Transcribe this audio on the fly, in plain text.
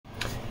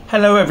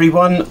Hello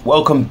everyone,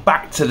 welcome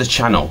back to the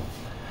channel.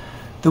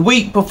 The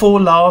week before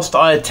last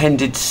I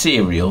attended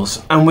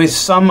cereals, and with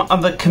some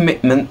other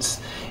commitments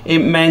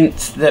it meant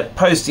that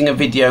posting a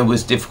video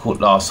was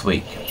difficult last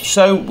week.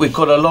 So we've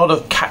got a lot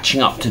of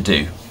catching up to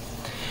do.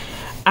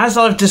 As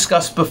I've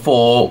discussed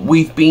before,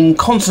 we've been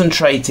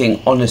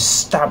concentrating on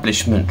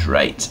establishment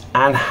rate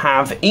and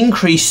have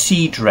increased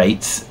seed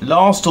rates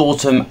last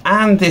autumn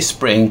and this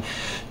spring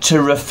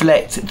to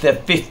reflect the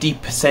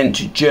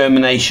 50%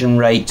 germination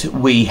rate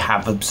we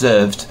have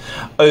observed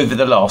over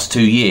the last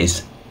 2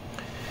 years.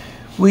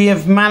 We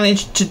have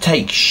managed to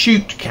take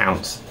shoot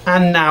counts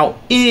and now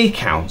ear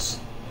counts.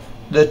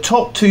 The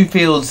top 2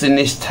 fields in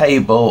this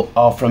table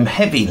are from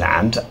heavy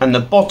land and the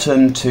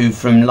bottom 2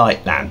 from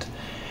light land.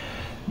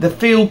 The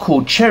field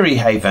called Cherry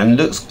Haven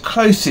looks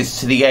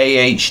closest to the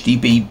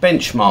AHDB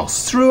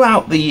benchmarks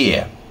throughout the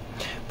year.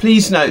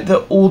 Please note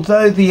that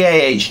although the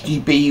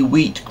AHDB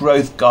wheat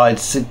growth guide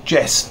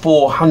suggests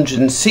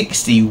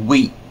 460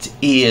 wheat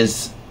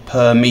ears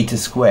per metre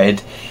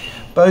squared,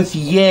 both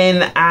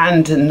Yen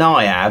and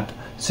NIAB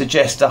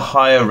suggest a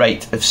higher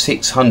rate of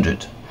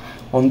 600.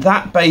 On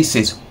that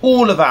basis,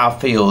 all of our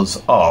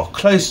fields are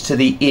close to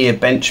the ear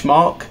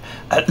benchmark,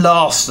 at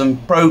last some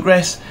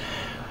progress.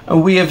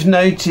 And we have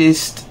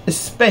noticed,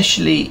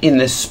 especially in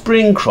the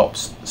spring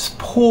crops,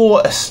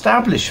 poor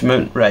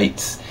establishment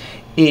rates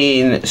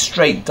in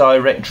straight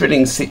direct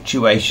drilling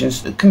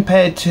situations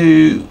compared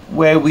to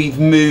where we've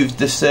moved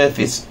the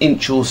surface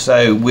inch or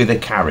so with a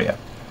carrier.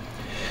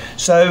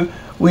 So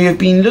we have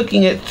been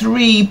looking at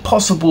 3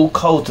 possible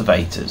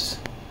cultivators: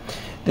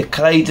 the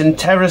Claydon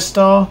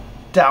Terrastar,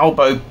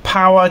 Dalbo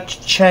Power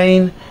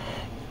Chain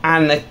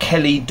and the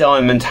Kelly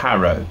Diamond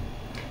Harrow.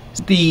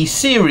 The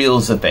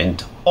cereals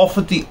event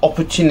offered the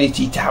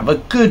opportunity to have a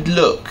good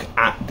look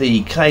at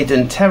the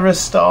Claydon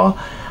Terrastar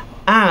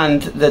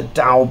and the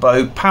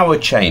Dalbo Power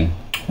Chain.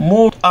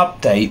 More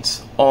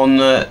updates on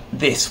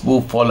this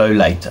will follow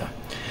later.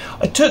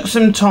 I took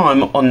some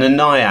time on the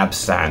NIAB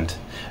stand.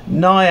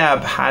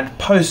 NIAB had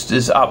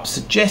posters up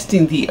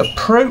suggesting the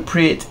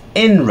appropriate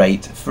N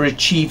rate for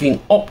achieving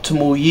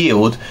optimal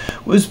yield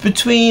was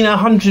between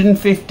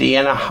 150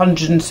 and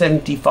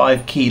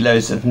 175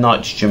 kilos of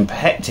nitrogen per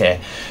hectare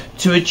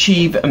to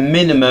achieve a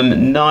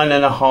minimum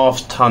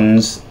 9.5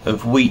 tonnes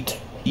of wheat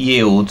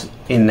yield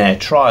in their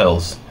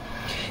trials.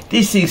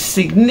 This is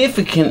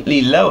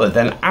significantly lower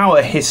than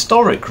our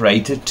historic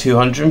rate of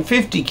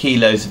 250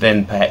 kilos of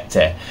N per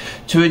hectare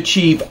to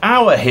achieve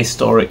our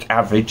historic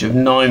average of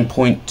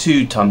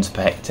 9.2 tonnes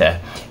per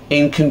hectare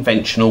in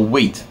conventional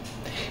wheat.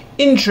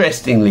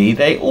 Interestingly,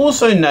 they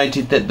also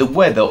noted that the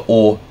weather,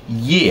 or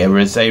year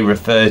as they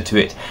refer to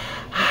it,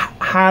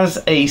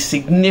 has a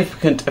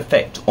significant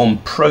effect on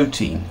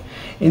protein.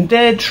 In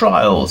their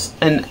trials,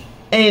 an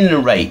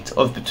N rate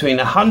of between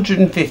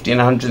 150 and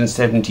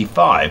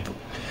 175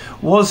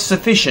 was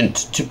sufficient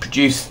to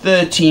produce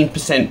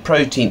 13%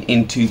 protein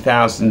in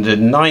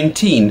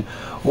 2019,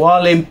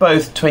 while in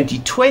both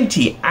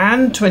 2020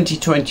 and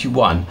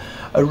 2021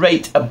 a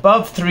rate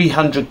above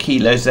 300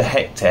 kilos a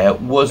hectare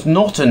was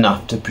not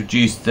enough to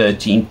produce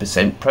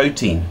 13%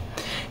 protein.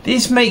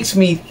 This makes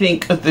me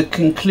think of the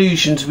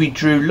conclusions we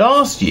drew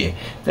last year,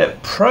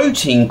 that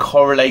protein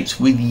correlates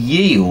with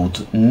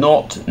yield,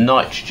 not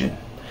nitrogen.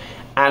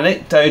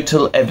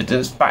 Anecdotal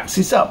evidence backs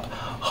this up.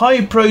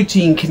 High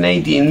protein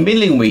Canadian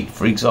milling wheat,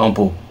 for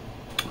example,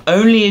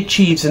 only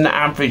achieves an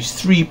average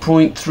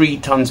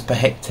 3.3 tonnes per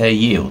hectare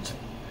yield.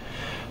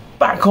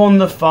 Back on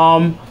the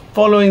farm,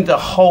 following the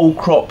whole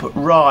crop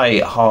rye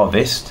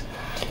harvest,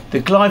 the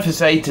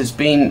glyphosate has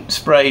been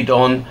sprayed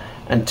on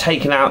and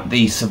taken out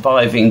the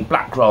surviving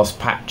blackgrass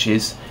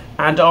patches,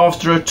 and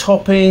after a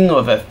topping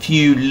of a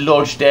few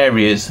lodged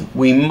areas,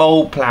 we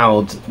mole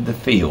ploughed the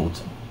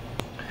field.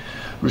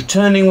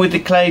 Returning with the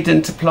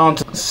Claydon to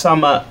plant a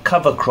summer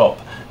cover crop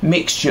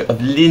mixture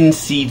of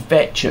linseed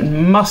vetch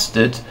and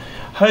mustard,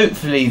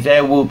 hopefully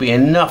there will be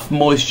enough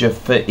moisture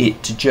for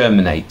it to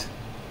germinate.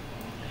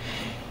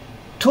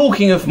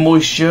 Talking of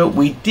moisture,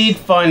 we did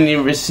finally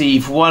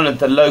receive one of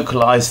the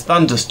localised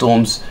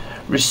thunderstorms,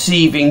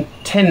 receiving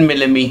 10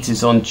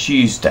 millimetres on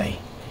Tuesday.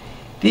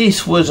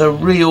 This was a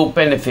real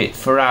benefit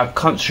for our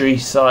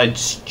countryside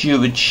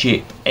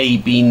stewardship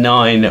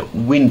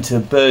AB9 winter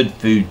bird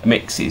food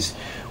mixes,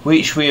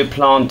 which we had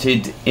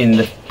planted in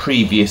the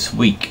previous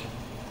week.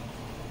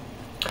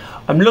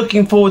 I'm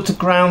looking forward to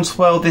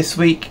groundswell this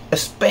week,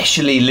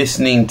 especially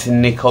listening to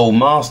Nicole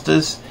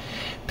Masters.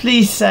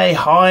 Please say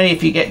hi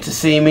if you get to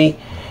see me.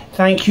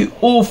 Thank you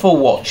all for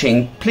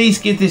watching. Please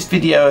give this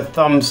video a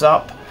thumbs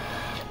up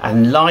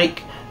and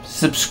like,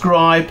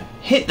 subscribe,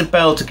 hit the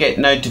bell to get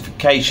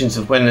notifications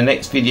of when the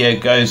next video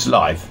goes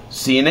live.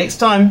 See you next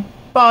time.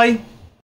 Bye.